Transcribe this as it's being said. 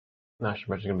Not sure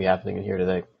much is going to be happening in here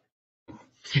today.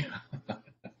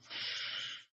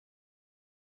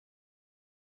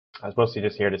 I was mostly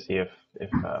just here to see if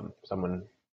someone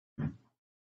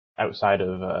outside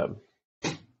of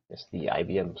it's the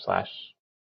IBM slash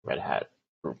Red Hat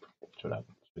group showed up,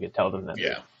 so we could tell them that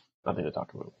there's Yeah. nothing to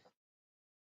talk about,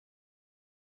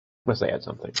 unless they had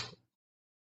something.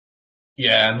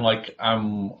 Yeah, and like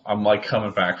I'm like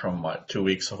coming back from like 2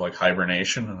 weeks of like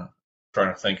hibernation and I'm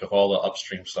trying to think of all the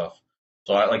upstream stuff.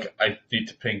 So I need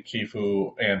to ping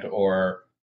Kifu and or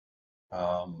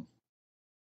um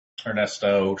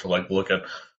Ernesto to like look at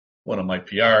one of my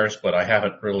PRs, but I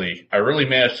really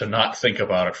managed to not think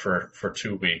about it for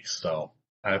 2 weeks, so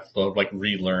I have to like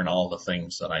relearn all the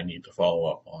things that I need to follow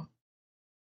up on.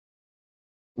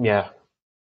 Yeah,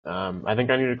 I think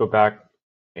I need to go back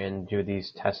and do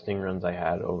these testing runs I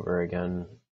had over again.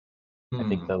 I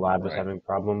think the lab was Right. having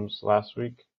problems last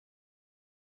week,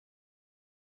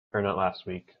 or not last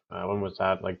week. When was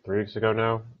that? Like 3 weeks ago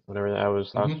now, whenever that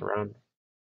was last Mm-hmm. around.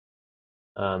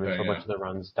 And so Okay, a bunch yeah. of the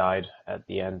runs died at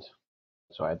the end,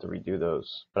 so I had to redo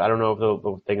those. But I don't know if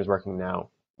the thing is working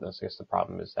now. That's, I guess the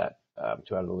problem is that I'm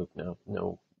too out of the loop now.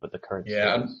 Know what the current state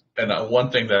Yeah, is. and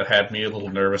one thing that had me a little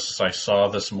nervous is I saw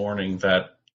this morning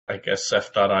that I guess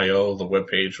Ceph.io, the web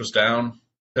page was down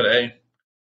today. Okay,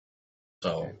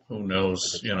 So who that's a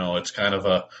knows? good You sign. know, it's kind of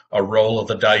a roll of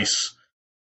the dice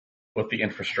with the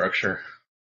infrastructure.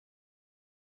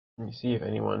 Let me see if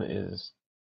anyone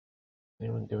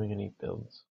doing any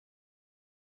builds.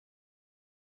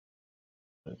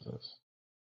 What is this?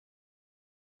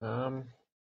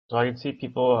 So I can see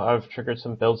people have triggered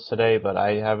some builds today, but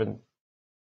I haven't.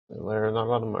 Not a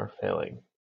lot of them are failing.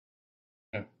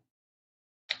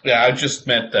 Yeah, I just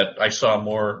meant that I saw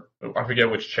more. I forget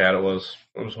which chat it was.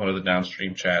 It was one of the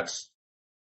downstream chats.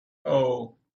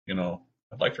 Oh, you know,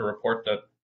 I'd like to report that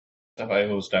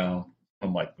FIO was down.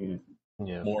 I'm like,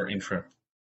 Yeah. more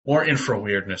infra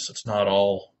weirdness. It's not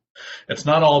all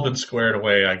been squared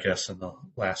away, I guess, in the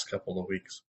last couple of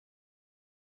weeks.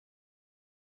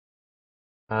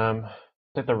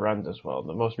 At the runs as well.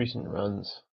 The most recent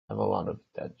runs have a lot of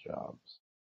dead jobs.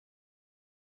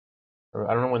 Or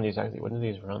I don't know when do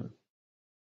these run?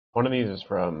 One of these is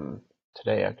from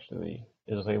today actually.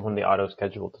 It was like one of the auto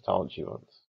scheduled tautology ones.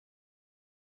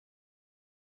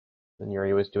 And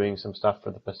Yuri was doing some stuff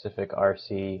for the Pacific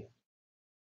RC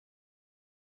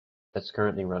that's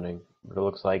currently running, but it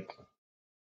looks like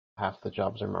half the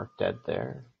jobs are marked dead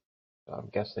there. So I'm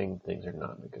guessing things are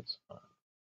not in a good spot.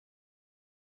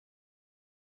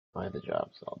 Why are the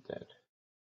jobs all dead?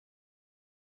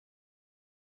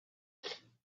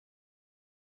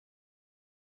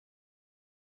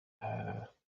 Uh,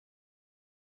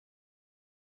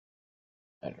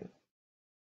 I don't,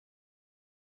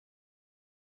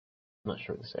 I'm not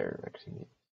sure what this error actually means.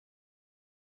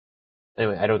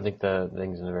 Anyway, I don't think the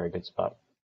thing's in a very good spot,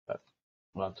 but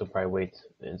we'll have to probably wait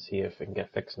and see if it can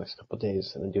get fixed next couple of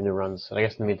days and then do new runs. And I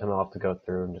guess in the meantime, I'll have to go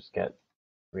through and just get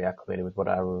reacclimated with what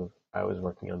I was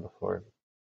working on before.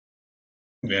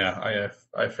 Yeah,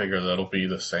 I figure that'll be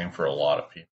the same for a lot of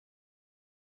people.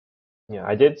 Yeah,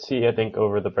 I did see, I think,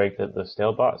 over the break that the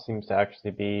Stalebot seems to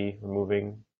actually be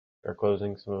removing or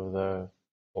closing some of the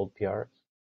old PRs.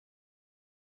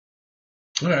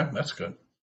 Yeah, that's good.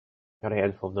 Got a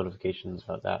handful of notifications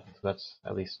about that, so that's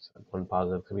at least one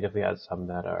positive. Because we definitely had some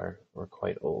that were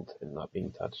quite old and not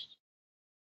being touched.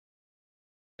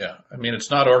 Yeah, I mean it's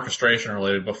not orchestration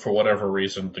related, but for whatever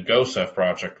reason, the GoCef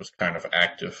project was kind of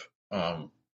active. I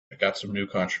got some new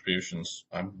contributions.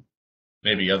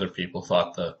 Maybe other people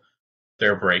thought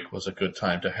their break was a good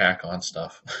time to hack on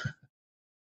stuff,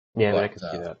 Yeah, I mean, I but could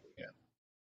see that. yeah.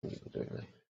 People doing that.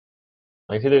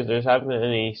 Like, see, there's haven't been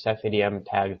any Ceph ADM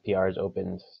tagged PRs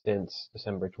opened since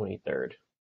December 23rd,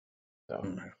 so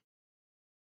Mm,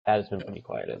 that has been yeah. pretty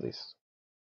quiet at least.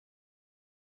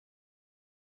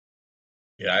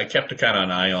 Yeah, I kept a kind of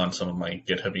an eye on some of my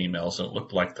GitHub emails, and it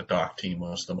looked like the doc team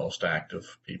was the most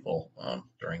active people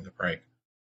during the break.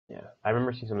 Yeah, I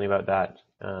remember seeing something about that.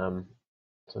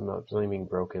 Something being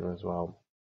broken as well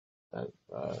that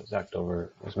Zach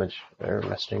Dover was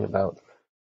messaging about.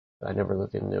 I never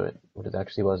looked into it. What it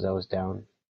actually was that was down.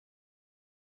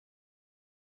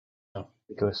 Oh, I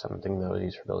think it was something that was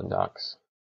used for building docks.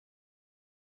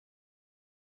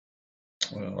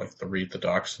 like the read the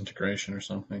docs integration or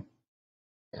something.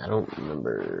 I don't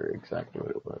remember exactly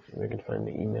what it was. Maybe I can find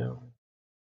the email.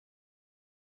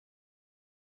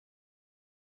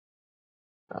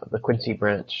 The Quincy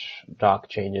branch doc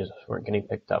changes weren't getting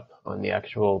picked up on the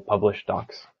actual published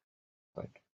docs.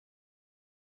 Like,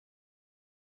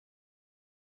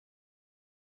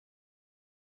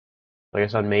 I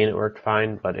guess on main it worked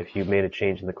fine, but if you made a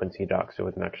change in the Quincy docs, it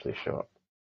wouldn't actually show up.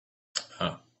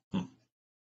 Huh.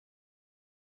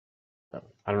 So,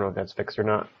 I don't know if that's fixed or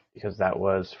not, because that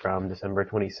was from December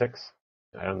 26th.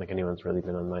 I don't think anyone's really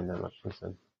been online that much since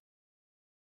then.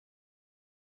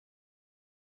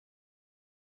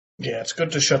 Yeah, it's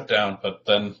good to shut down, but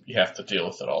then you have to deal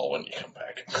with it all when you come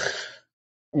back.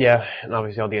 Yeah, and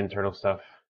obviously all the internal stuff,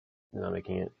 not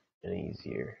making it any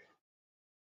easier.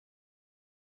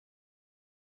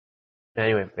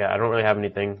 Anyway, yeah, I don't really have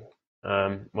anything.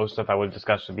 Most stuff I would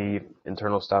discuss would be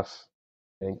internal stuff.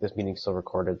 I think this meeting's still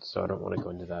recorded, so I don't want to go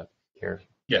into that here.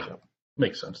 Yeah, So,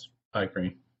 makes sense. I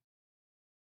agree.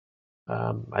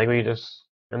 I think we just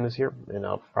end this here, and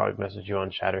I'll probably message you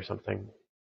on chat or something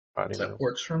about anything That else.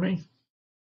 works for me.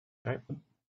 All right.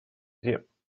 See ya.